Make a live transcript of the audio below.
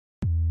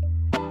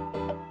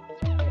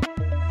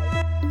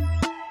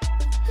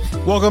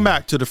Welcome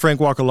back to the Frank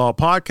Walker Law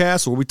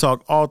Podcast, where we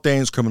talk all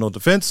things criminal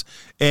defense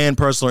and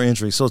personal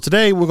injury. So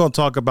today we're going to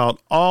talk about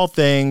all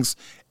things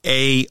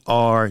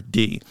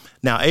ARD.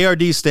 Now,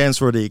 ARD stands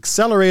for the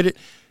Accelerated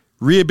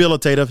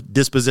Rehabilitative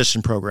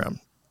Disposition Program.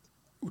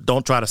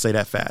 Don't try to say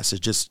that fast.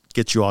 It just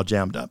gets you all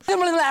jammed up.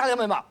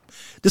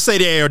 Just say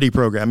the ARD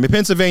program. In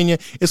Pennsylvania,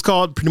 it's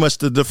called pretty much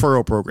the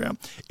deferral program.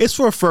 It's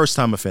for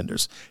first-time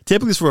offenders.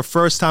 Typically, it's for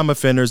first-time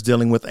offenders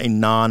dealing with a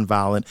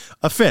non-violent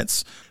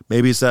offense.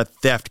 Maybe it's a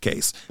theft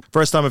case.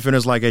 First-time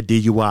offenders like a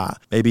DUI.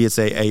 Maybe it's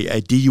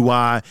a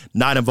DUI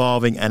not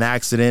involving an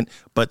accident,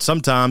 but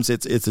sometimes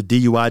it's a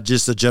DUI,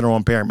 just a general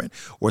impairment.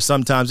 Or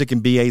sometimes it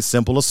can be a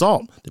simple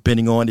assault,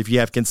 depending on if you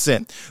have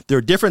consent. There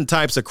are different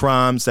types of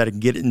crimes that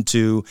can get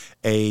into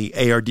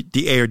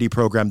the ARD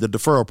program, the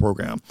deferral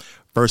program.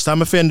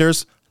 First-time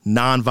offenders,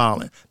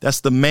 nonviolent.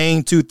 That's the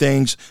main two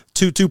things,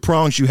 two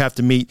prongs you have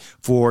to meet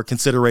for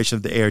consideration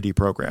of the ARD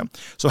program.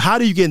 So how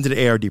do you get into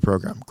the ARD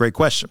program? Great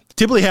question.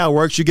 Typically how it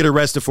works, you get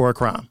arrested for a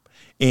crime.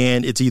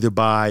 And it's either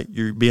by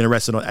you're being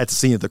arrested at the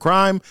scene of the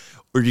crime,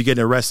 or you're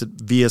getting arrested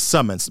via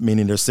summons,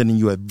 meaning they're sending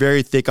you a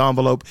very thick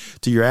envelope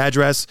to your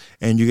address,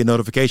 and you get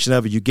notification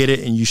of it, you get it,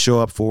 and you show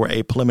up for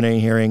a preliminary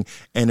hearing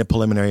and a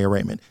preliminary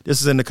arraignment.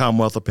 This is in the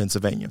Commonwealth of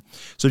Pennsylvania.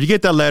 So if you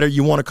get that letter,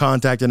 you want to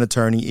contact an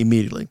attorney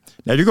immediately.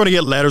 Now, you're going to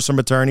get letters from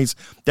attorneys.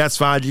 That's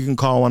fine. You can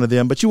call one of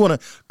them, but you want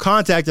to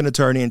contact an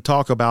attorney and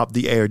talk about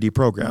the ARD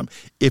program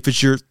if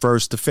it's your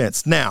first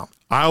offense. Now,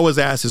 I always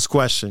ask this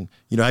question,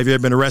 have you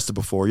ever been arrested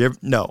before?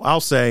 No. I'll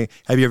say,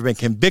 have you ever been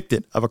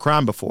convicted of a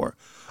crime before?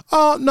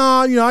 Oh,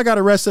 no, I got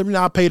arrested,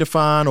 I paid a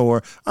fine,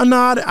 or, no,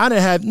 I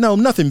didn't have,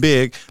 nothing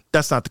big.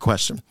 That's not the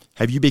question.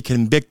 Have you been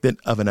convicted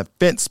of an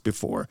offense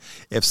before?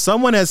 If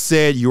someone has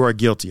said you are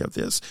guilty of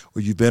this,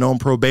 or you've been on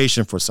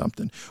probation for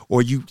something,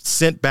 or you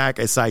sent back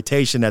a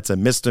citation that's a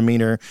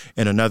misdemeanor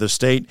in another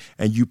state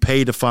and you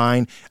paid a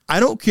fine, I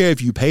don't care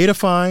if you paid a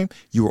fine,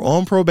 you were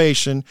on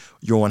probation,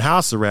 you're on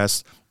house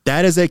arrest,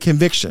 that is a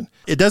conviction.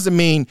 It doesn't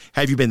mean,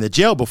 have you been to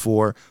jail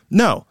before?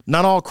 No,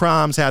 not all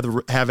crimes have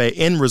an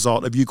end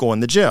result of you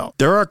going to jail.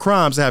 There are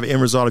crimes that have an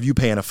end result of you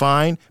paying a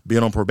fine,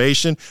 being on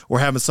probation, or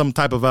having some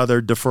type of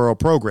other deferral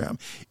program.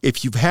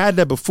 If you've had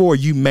that before,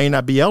 you may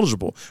not be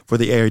eligible for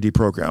the ARD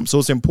program. So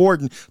it's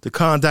important to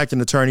contact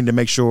an attorney to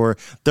make sure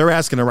they're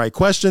asking the right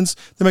questions,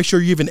 to make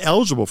sure you're even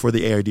eligible for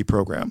the ARD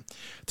program.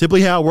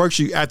 Typically how it works,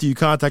 after you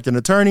contact an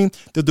attorney,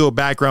 they'll do a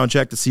background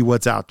check to see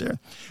what's out there.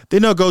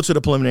 Then they'll go to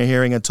the preliminary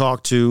hearing and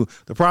talk to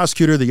the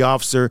prosecutor, the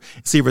officer,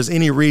 see if there's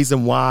any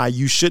reason why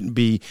you shouldn't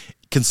be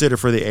considered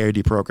for the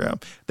ARD program.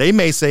 They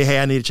may say,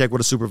 hey, I need to check with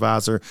a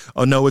supervisor.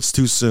 Oh, no, it's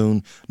too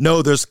soon.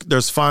 No,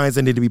 there's fines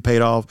that need to be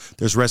paid off.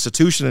 There's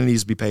restitution that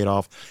needs to be paid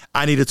off.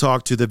 I need to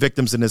talk to the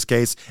victims in this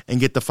case and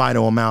get the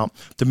final amount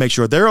to make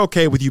sure they're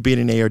okay with you being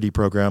in the ARD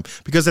program.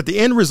 Because at the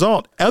end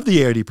result of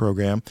the ARD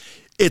program,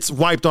 it's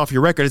wiped off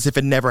your record as if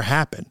it never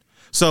happened.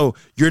 So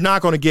you're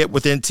not going to get,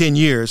 within 10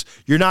 years,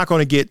 you're not going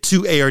to get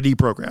 2 ARD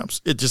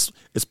programs. It's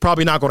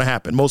probably not going to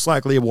happen. Most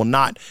likely it will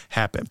not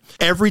happen.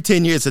 Every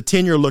 10 years, it's a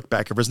 10-year look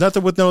back. If there's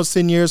nothing within those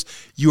 10 years,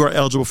 you are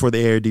eligible for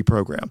the ARD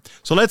program.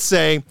 So let's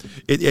say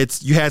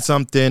you had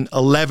something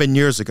 11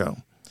 years ago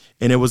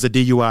and it was a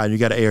DUI and you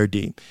got an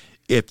ARD.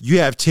 If you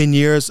have 10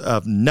 years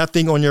of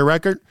nothing on your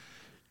record,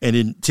 and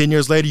then 10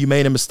 years later, you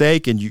made a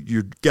mistake and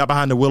you got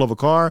behind the wheel of a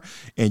car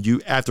and you,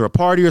 after a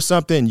party or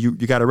something, you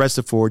got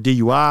arrested for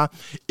DUI,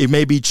 it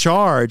may be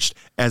charged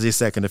as a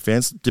second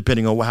offense,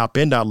 depending on how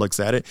PennDOT looks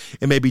at it.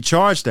 It may be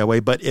charged that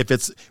way, but if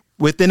it's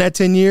within that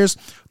 10 years,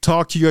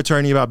 talk to your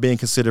attorney about being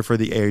considered for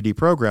the ARD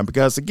program.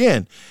 Because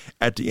again,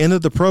 at the end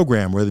of the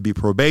program, whether it be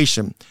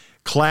probation,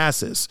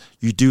 classes,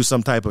 you do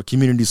some type of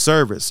community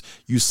service,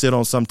 you sit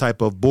on some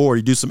type of board,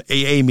 you do some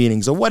AA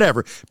meetings or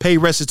whatever, pay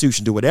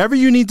restitution, do whatever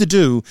you need to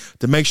do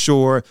to make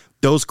sure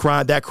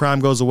that crime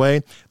goes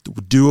away.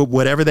 Do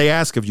whatever they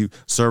ask of you.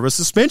 Serve a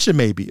suspension,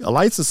 maybe a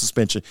license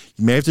suspension.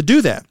 You may have to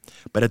do that.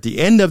 But at the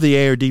end of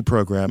the ARD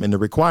program and the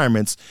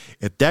requirements,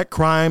 if that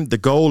crime, the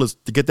goal is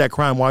to get that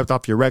crime wiped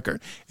off your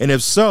record. And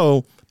if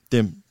so,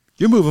 then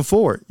you're moving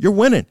forward. You're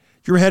winning.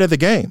 You're ahead of the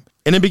game.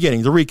 In the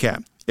beginning, to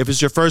recap, if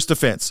it's your first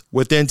offense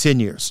within 10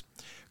 years,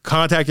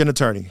 contact an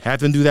attorney, have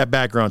them do that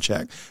background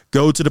check,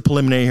 go to the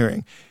preliminary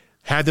hearing,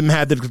 have them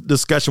have the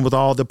discussion with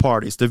all the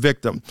parties, the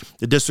victim,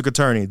 the district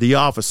attorney, the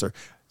officer,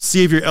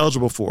 see if you're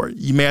eligible for it.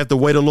 You may have to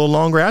wait a little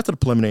longer after the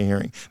preliminary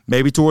hearing,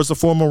 maybe towards the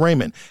formal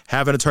arraignment.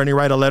 Have an attorney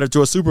write a letter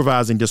to a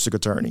supervising district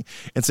attorney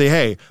and say,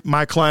 hey,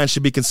 my client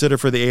should be considered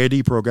for the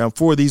ARD program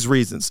for these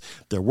reasons.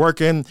 They're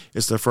working.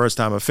 It's their first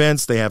time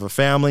offense. They have a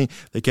family.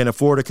 They can't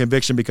afford a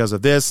conviction because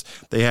of this.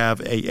 They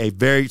have a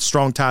very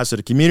strong ties to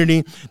the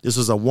community. This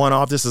is a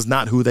one-off. This is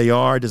not who they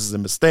are. This is a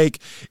mistake.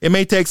 It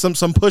may take some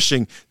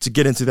pushing to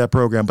get into that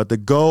program, but the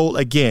goal,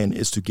 again,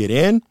 is to get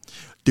in,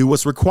 do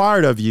what's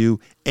required of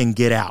you, and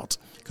get out.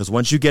 Because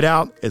once you get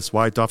out, it's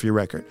wiped off your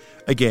record.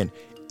 Again,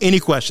 any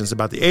questions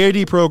about the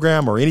ARD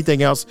program or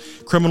anything else,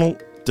 criminal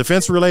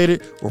defense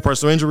related or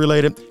personal injury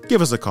related,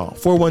 give us a call,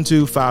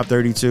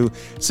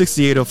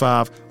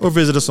 412-532-6805, or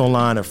visit us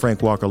online at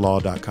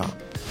frankwalkerlaw.com.